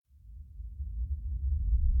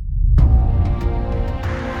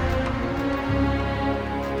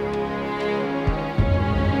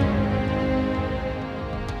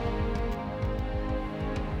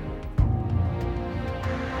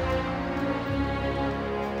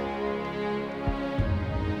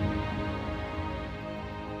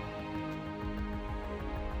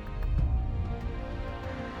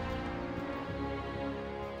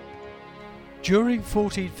During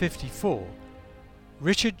 1454,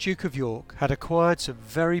 Richard, Duke of York, had acquired some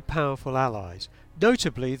very powerful allies,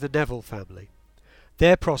 notably the Neville family.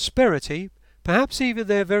 Their prosperity, perhaps even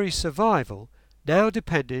their very survival, now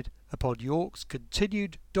depended upon York's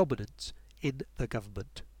continued dominance in the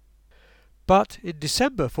government. But in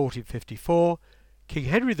December 1454, King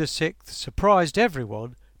Henry VI surprised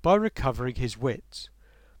everyone by recovering his wits,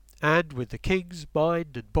 and with the king's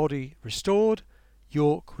mind and body restored,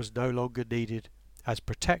 York was no longer needed as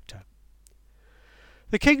protector.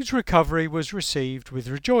 The king's recovery was received with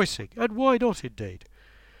rejoicing, and why not indeed?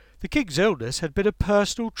 The king's illness had been a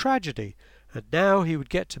personal tragedy, and now he would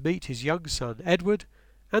get to meet his young son Edward,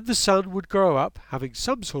 and the son would grow up having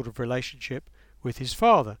some sort of relationship with his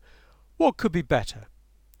father. What could be better?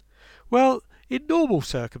 Well, in normal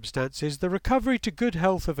circumstances, the recovery to good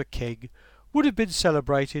health of a king would have been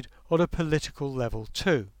celebrated on a political level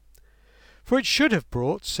too, for it should have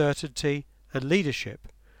brought certainty and leadership.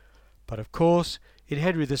 But of course, in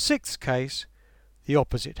Henry VI's case, the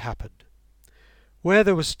opposite happened. Where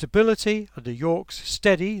there was stability under York's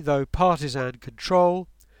steady though partisan control,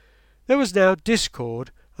 there was now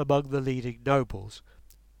discord among the leading nobles,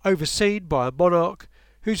 overseen by a monarch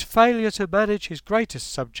whose failure to manage his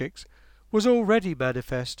greatest subjects was already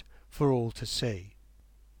manifest for all to see.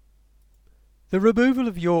 The removal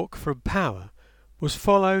of York from power was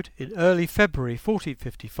followed in early February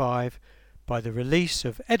 1455 by the release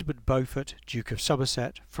of Edmund Beaufort, Duke of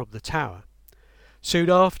Somerset, from the Tower. Soon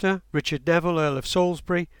after, Richard Neville, Earl of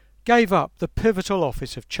Salisbury, gave up the pivotal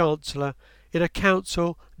office of Chancellor in a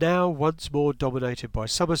council now once more dominated by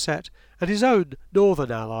Somerset and his own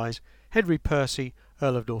northern allies, Henry Percy,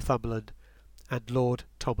 Earl of Northumberland, and Lord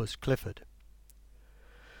Thomas Clifford.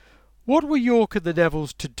 What were York and the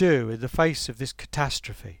Nevilles to do in the face of this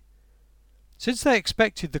catastrophe? Since they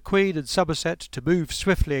expected the Queen and Somerset to move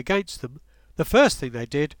swiftly against them, the first thing they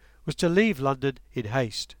did was to leave London in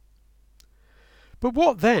haste. But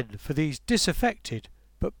what then for these disaffected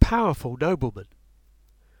but powerful noblemen?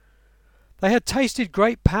 They had tasted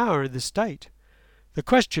great power in the state. The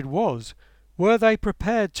question was, were they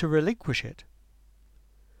prepared to relinquish it?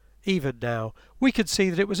 Even now, we can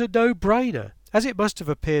see that it was a no-brainer, as it must have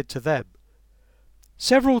appeared to them.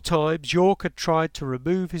 Several times York had tried to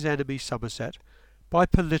remove his enemy Somerset by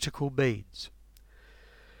political means,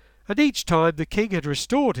 and each time the king had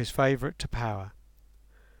restored his favourite to power.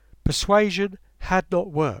 Persuasion had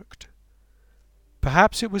not worked.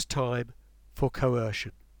 Perhaps it was time for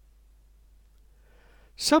coercion.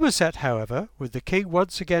 Somerset, however, with the king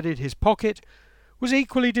once again in his pocket, was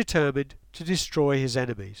equally determined to destroy his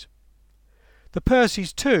enemies. The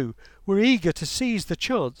Percys, too, were eager to seize the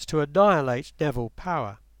chance to annihilate Neville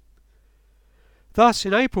power. Thus,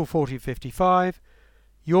 in April 1455,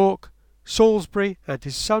 York, Salisbury, and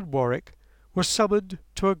his son Warwick were summoned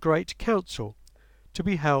to a great council to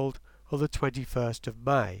be held on the 21st of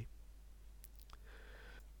May.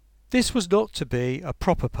 This was not to be a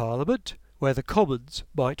proper parliament, where the Commons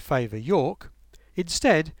might favour York.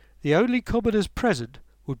 Instead, the only commoners present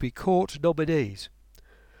would be court nominees.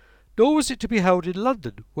 Nor was it to be held in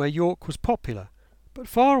London, where York was popular, but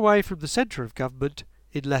far away from the centre of government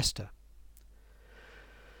in Leicester.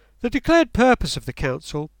 The declared purpose of the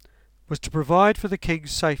council was to provide for the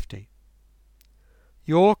king's safety.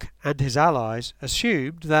 York and his allies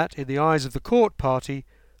assumed that, in the eyes of the court party,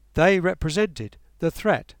 they represented the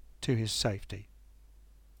threat to his safety.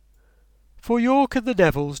 For York and the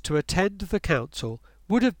Nevilles to attend the council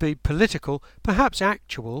would have been political, perhaps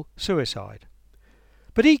actual, suicide.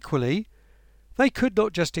 But equally, they could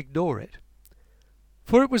not just ignore it,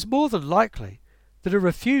 for it was more than likely that a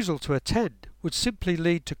refusal to attend would simply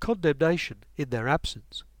lead to condemnation in their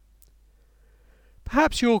absence.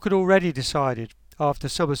 Perhaps York had already decided, after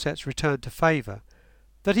Somerset's return to favour,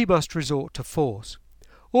 that he must resort to force,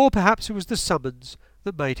 or perhaps it was the summons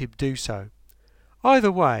that made him do so.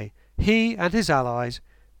 Either way, he and his allies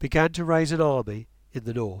began to raise an army in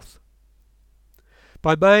the north.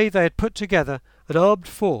 By May they had put together an armed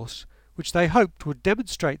force which they hoped would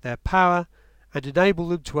demonstrate their power and enable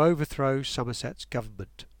them to overthrow Somerset's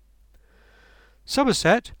government.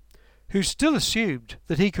 Somerset, who still assumed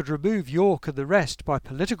that he could remove York and the rest by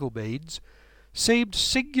political means, seemed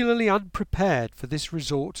singularly unprepared for this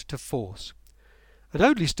resort to force, and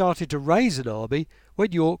only started to raise an army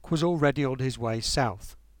when York was already on his way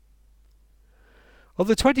south. On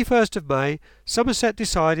the 21st of May, Somerset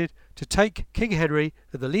decided to take King Henry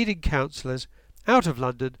and the leading councillors out of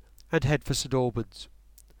London and head for St Albans.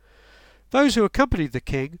 Those who accompanied the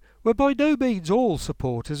king were by no means all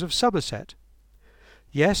supporters of Somerset.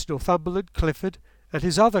 Yes, Northumberland, Clifford, and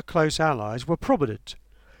his other close allies were prominent,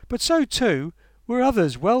 but so too were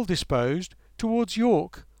others well disposed towards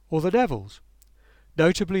York or the Nevilles,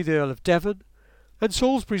 notably the Earl of Devon and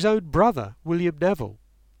Salisbury's own brother, William Neville.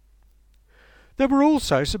 There were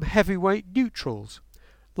also some heavyweight neutrals,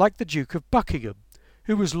 like the Duke of Buckingham,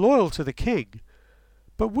 who was loyal to the king,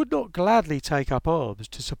 but would not gladly take up arms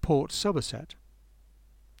to support Somerset.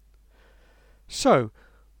 So,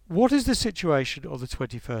 what is the situation on the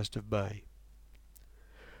 21st of May?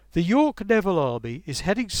 The York-Neville army is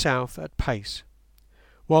heading south at pace,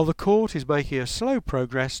 while the court is making a slow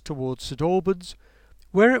progress towards St Albans,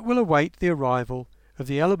 where it will await the arrival of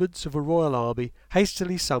the elements of a royal army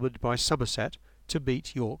hastily summoned by Somerset to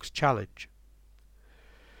meet York's challenge.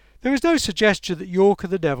 There is no suggestion that York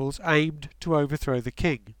and the Nevilles aimed to overthrow the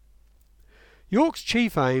king. York's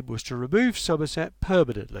chief aim was to remove Somerset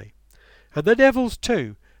permanently, and the Nevilles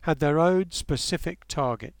too had their own specific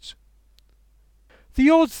targets. The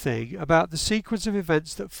odd thing about the sequence of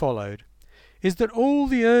events that followed is that all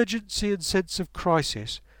the urgency and sense of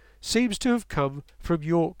crisis seems to have come from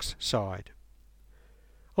York's side.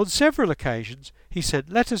 On several occasions he sent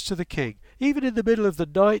letters to the king, even in the middle of the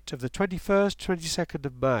night of the 21st, 22nd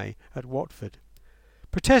of May at Watford,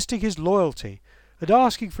 protesting his loyalty and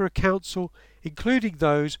asking for a council including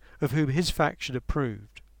those of whom his faction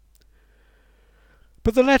approved.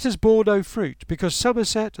 But the letters bore no fruit, because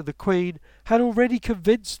Somerset and the Queen had already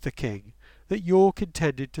convinced the king that York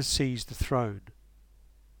intended to seize the throne.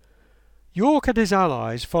 York and his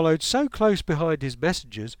allies followed so close behind his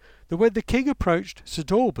messengers that when the king approached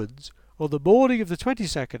St Albans on the morning of the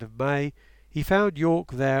 22nd of May, he found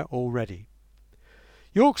York there already.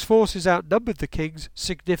 York's forces outnumbered the king's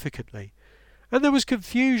significantly, and there was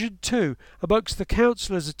confusion too amongst the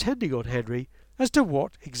councillors attending on Henry as to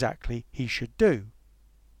what exactly he should do.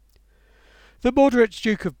 The moderate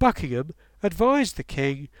Duke of Buckingham advised the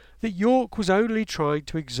king that York was only trying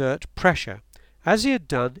to exert pressure, as he had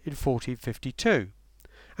done in 1452,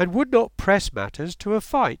 and would not press matters to a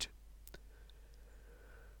fight.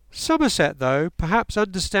 Somerset, though, perhaps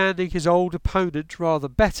understanding his old opponent rather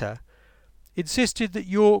better, insisted that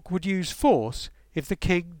York would use force if the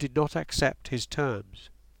king did not accept his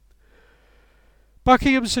terms.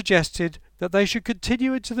 Buckingham suggested that they should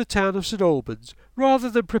continue into the town of St Albans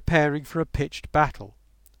rather than preparing for a pitched battle.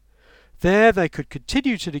 There they could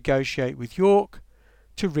continue to negotiate with York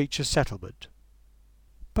to reach a settlement.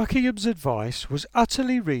 Buckingham's advice was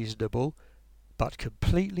utterly reasonable, but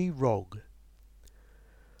completely wrong.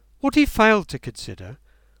 What he failed to consider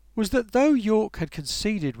was that though York had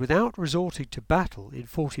conceded without resorting to battle in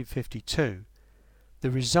 1452, the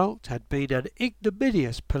result had been an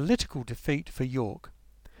ignominious political defeat for York,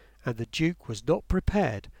 and the Duke was not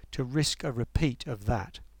prepared to risk a repeat of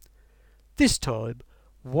that. This time,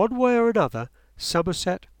 one way or another,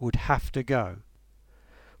 Somerset would have to go.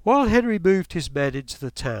 While Henry moved his men into the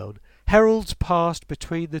town, heralds passed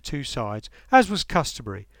between the two sides, as was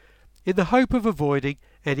customary, in the hope of avoiding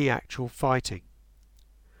any actual fighting.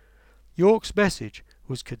 York's message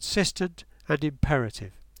was consistent and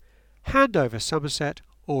imperative: hand over Somerset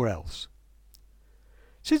or else.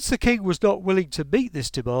 Since the king was not willing to meet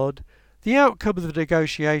this demand, the outcome of the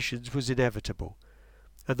negotiations was inevitable,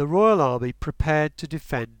 and the royal army prepared to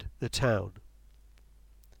defend the town.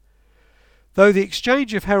 Though the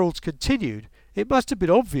exchange of heralds continued, it must have been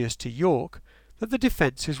obvious to York that the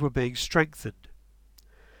defences were being strengthened.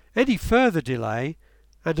 Any further delay,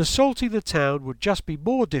 and assaulting the town would just be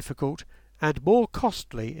more difficult and more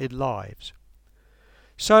costly in lives.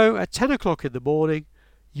 So at 10 o'clock in the morning,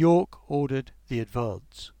 York ordered the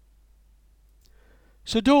advance.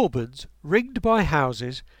 St Albans, ringed by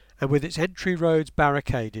houses and with its entry roads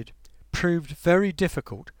barricaded, proved very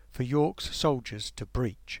difficult for York's soldiers to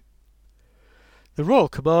breach. The royal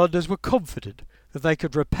commanders were confident that they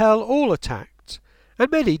could repel all attacks,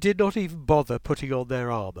 and many did not even bother putting on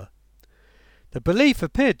their armour. The belief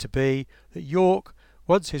appeared to be that York,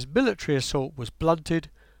 once his military assault was blunted,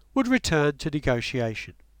 would return to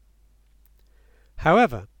negotiation.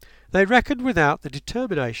 However, they reckoned without the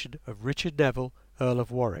determination of Richard Neville, Earl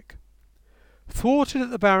of Warwick. Thwarted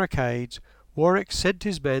at the barricades, Warwick sent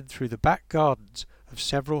his men through the back gardens of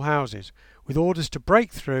several houses, with orders to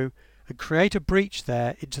break through and create a breach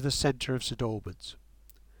there into the centre of St Albans.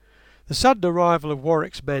 The sudden arrival of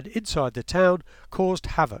Warwick's men inside the town caused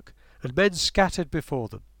havoc, and men scattered before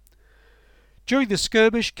them. During the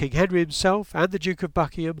skirmish, King Henry himself and the Duke of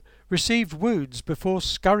Buckingham received wounds before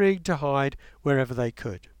scurrying to hide wherever they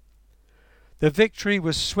could. The victory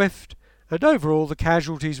was swift, and overall the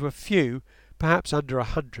casualties were few, perhaps under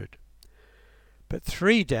 100. But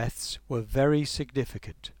 3 deaths were very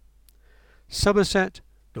significant. Somerset,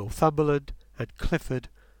 Northumberland and Clifford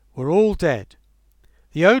were all dead,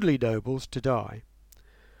 the only nobles to die.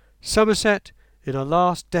 Somerset in a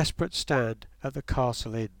last desperate stand at the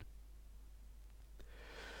Castle Inn.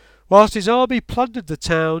 Whilst his army plundered the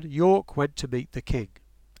town, York went to meet the king.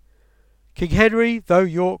 King Henry, though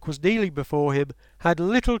York was kneeling before him, had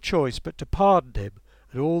little choice but to pardon him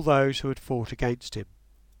and all those who had fought against him.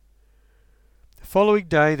 The following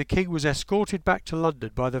day the king was escorted back to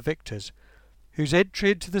London by the victors, whose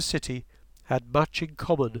entry into the city had much in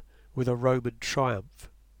common with a Roman triumph.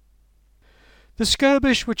 The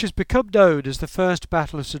skirmish, which has become known as the First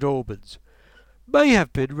Battle of St Albans, may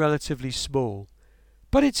have been relatively small,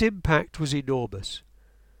 but its impact was enormous.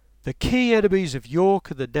 The key enemies of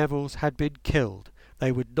York and the Nevilles had been killed.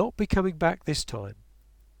 They would not be coming back this time.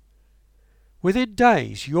 Within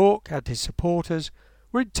days, York and his supporters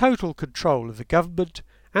were in total control of the government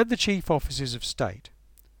and the chief offices of state.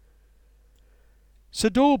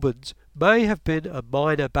 St Albans may have been a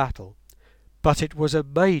minor battle, but it was a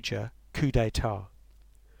major coup d'etat.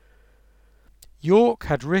 York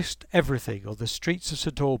had risked everything on the streets of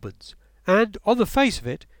St Albans, and, on the face of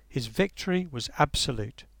it, his victory was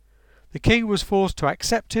absolute. The king was forced to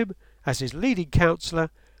accept him as his leading counsellor,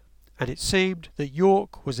 and it seemed that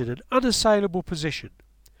York was in an unassailable position.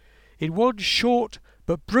 In one short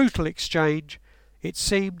but brutal exchange, it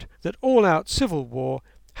seemed that all-out civil war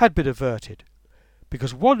had been averted,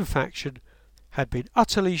 because one faction had been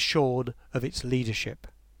utterly shorn of its leadership.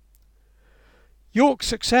 York's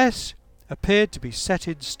success appeared to be set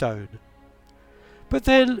in stone. But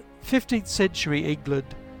then 15th century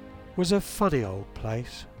England was a funny old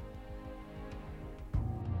place.